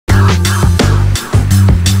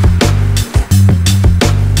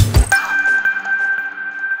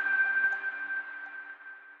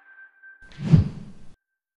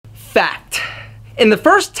In the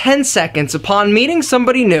first 10 seconds upon meeting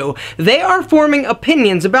somebody new, they are forming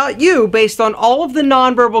opinions about you based on all of the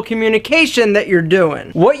nonverbal communication that you're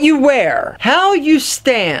doing. What you wear, how you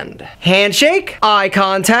stand, handshake, eye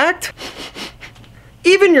contact,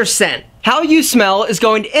 even your scent. How you smell is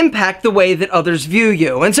going to impact the way that others view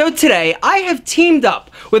you. And so today, I have teamed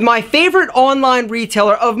up with my favorite online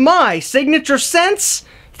retailer of my signature scents,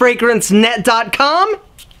 FragranceNet.com.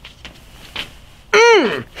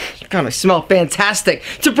 God, I smell fantastic.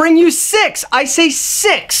 To bring you six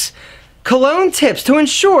cologne tips to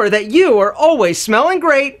ensure that you are always smelling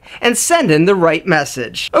great and sending the right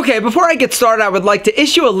message. Okay, before I get started, I would like to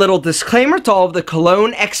issue a little disclaimer to all of the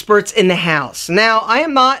cologne experts in the house. Now, I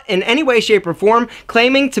am not in any way, shape, or form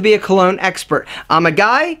claiming to be a cologne expert. I'm a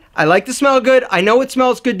guy, I like to smell good, I know it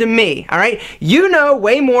smells good to me, alright? You know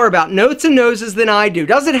way more about notes and noses than I do.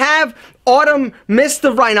 Does it have autumn mist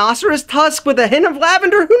of rhinoceros tusk with a hint of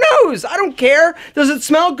lavender? Who knows? I don't care. Does it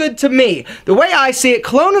smell good to me? The way I see it,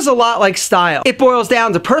 cologne is a lot like style. It boils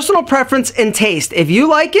down to personal preference and taste. If you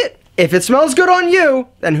like it, if it smells good on you,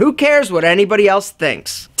 then who cares what anybody else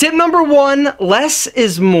thinks? Tip number 1, less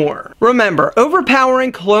is more. Remember,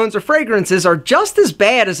 overpowering colognes or fragrances are just as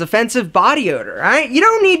bad as offensive body odor, alright? You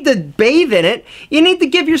don't need to bathe in it. You need to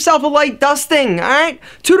give yourself a light dusting, alright?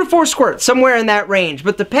 2 to 4 squirts, somewhere in that range.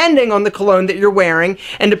 But depending on the cologne that you're wearing,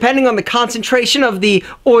 and depending on the concentration of the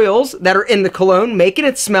oils that are in the cologne, making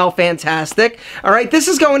it smell fantastic, alright? This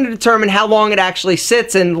is going to determine how long it actually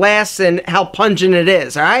sits and lasts and how pungent it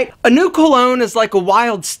is, alright? A new cologne is like a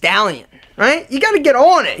wild stallion, right? You gotta get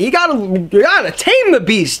on it. You gotta tame the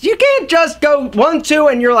beast. You can't just go 1, 2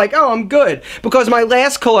 and you're like, oh, I'm good, because my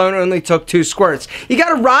last cologne only took 2 squirts. You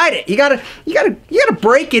gotta ride it. You gotta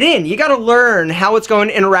break it in. You gotta learn how it's going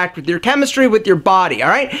to interact with your chemistry, with your body, all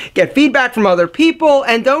right? Get feedback from other people,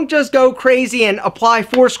 and don't just go crazy and apply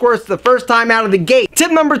 4 squirts the first time out of the gate.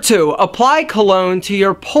 Tip number 2, apply cologne to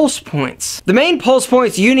your pulse points. The main pulse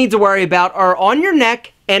points you need to worry about are on your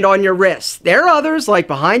neck and on your wrists. There are others, like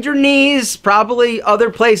behind your knees, probably other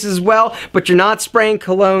places as well, but you're not spraying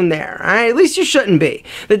cologne there, alright? At least you shouldn't be.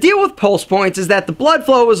 The deal with pulse points is that the blood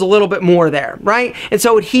flow is a little bit more there, right? And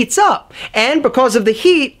so it heats up. And because of the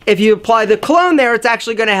heat, if you apply the cologne there, it's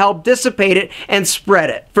actually going to help dissipate it and spread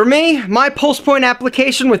it. For me, my pulse point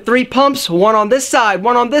application with 3 pumps, 1 on this side,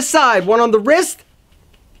 1 on this side, 1 on the wrist,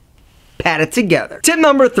 pat it together. Tip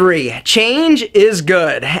number 3, change is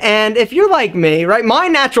good. And if you're like me, right, my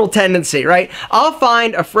natural tendency, right, I'll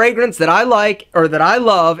find a fragrance that I like or that I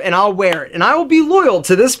love and I'll wear it. And I will be loyal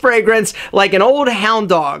to this fragrance like an old hound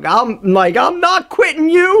dog. I'm not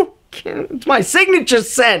quitting you. It's my signature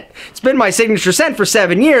scent. It's been my signature scent for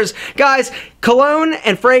 7 years. Guys, cologne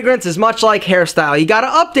and fragrance is much like hairstyle. You gotta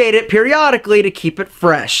update it periodically to keep it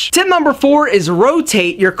fresh. Tip number 4 is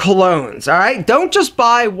rotate your colognes, alright? Don't just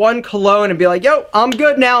buy one cologne and be like, yo, I'm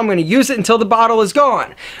good now, I'm gonna use it until the bottle is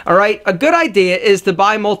gone. Alright? A good idea is to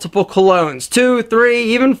buy multiple colognes, 2, 3,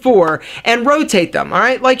 even 4, and rotate them,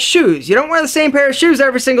 alright? Like shoes. You don't wear the same pair of shoes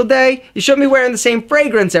every single day. You shouldn't be wearing the same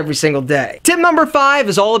fragrance every single day. Tip number 5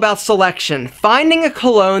 is all about selection. Finding a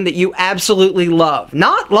cologne that you absolutely love.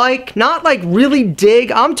 Not like really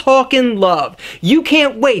dig. I'm talking love. You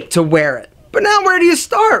can't wait to wear it. But now where do you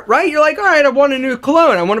start, right? You're like, all right, I want a new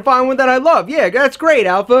cologne. I want to find one that I love. Yeah, that's great,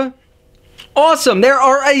 Alpha. Awesome, there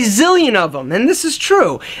are a zillion of them, and this is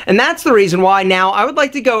true. And that's the reason why now I would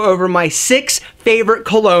like to go over my 6 favorite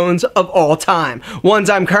colognes of all time. Ones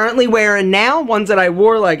I'm currently wearing now, ones that I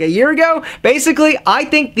wore like a year ago. Basically, I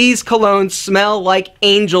think these colognes smell like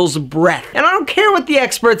angel's breath. And I don't care what the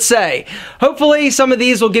experts say. Hopefully, some of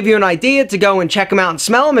these will give you an idea to go and check them out and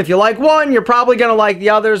smell them. If you like one, you're probably gonna like the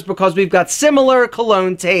others because we've got similar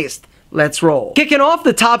cologne taste. Let's roll. Kicking off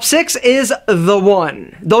the top 6 is The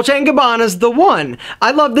One. Dolce & Gabbana's The One.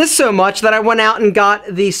 I love this so much that I went out and got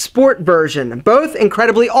the sport version. Both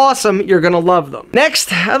incredibly awesome. You're gonna love them.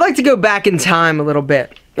 Next, I'd like to go back in time a little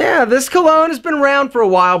bit. Yeah, this cologne has been around for a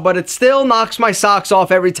while, but it still knocks my socks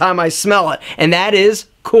off every time I smell it, and that is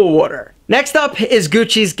Cool Water. Next up is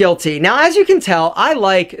Gucci's Guilty. Now, as you can tell, I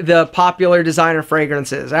like the popular designer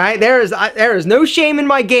fragrances, all right? There is no shame in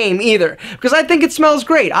my game either, because I think it smells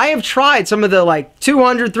great. I have tried some of the like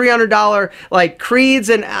 $200, $300 like Creeds,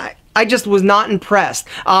 and I just was not impressed.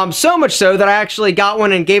 So much so that I actually got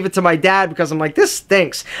one and gave it to my dad because I'm like, this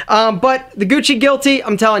stinks. But the Gucci Guilty,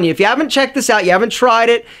 I'm telling you, if you haven't checked this out, you haven't tried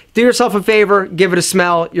it, do yourself a favor, give it a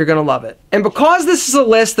smell, you're gonna love it. And because this is a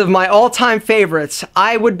list of my all-time favorites,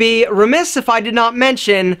 I would be remiss if I did not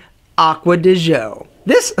mention Acqua di Gio.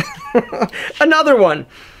 This, another one.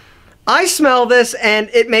 I smell this and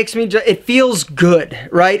it makes me, it feels good,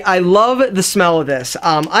 right? I love the smell of this.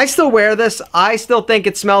 I still wear this. I still think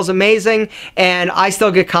it smells amazing and I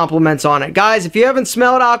still get compliments on it. Guys, if you haven't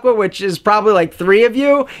smelled Aqua, which is probably like 3 of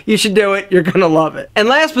you, you should do it. You're gonna love it. And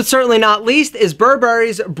last but certainly not least is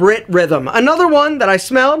Burberry's Brit Rhythm. Another one that I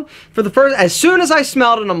smelled for the first, as soon as I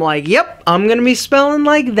smelled it, I'm like, yep, I'm gonna be smelling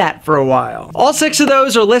like that for a while. All 6 of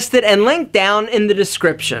those are listed and linked down in the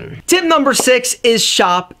description. Tip number 6 is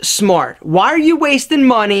shop smart. Why are you wasting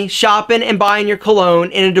money shopping and buying your cologne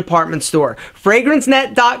in a department store?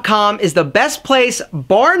 FragranceNet.com is the best place,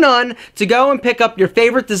 bar none, to go and pick up your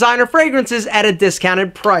favorite designer fragrances at a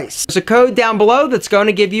discounted price. There's a code down below that's going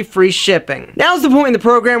to give you free shipping. Now's the point in the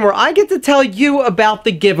program where I get to tell you about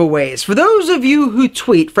the giveaways. For those of you who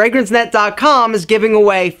tweet, FragranceNet.com is giving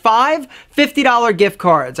away 5 $50 gift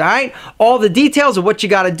cards, alright? All the details of what you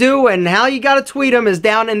gotta do and how you gotta tweet them is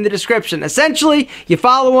down in the description. Essentially, you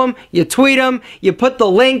follow them, you tweet them, you put the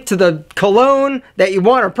link to the cologne that you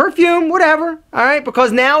want or perfume, whatever, alright?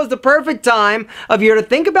 Because now is the perfect time of year to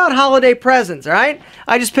think about holiday presents, alright?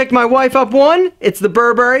 I just picked my wife up one. It's the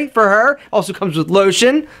Burberry for her. Also comes with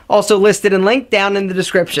lotion, also listed and linked down in the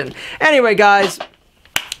description. Anyway, guys,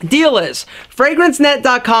 deal is,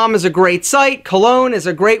 FragranceNet.com is a great site. Cologne is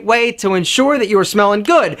a great way to ensure that you are smelling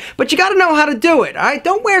good, but you gotta know how to do it, alright?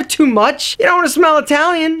 Don't wear too much. You don't want to smell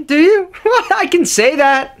Italian, do you? I can say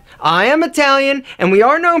that. I am Italian, and we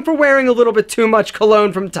are known for wearing a little bit too much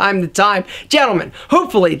cologne from time to time. Gentlemen,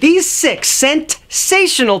 hopefully these 6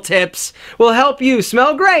 sensational tips will help you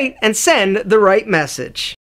smell great and send the right message.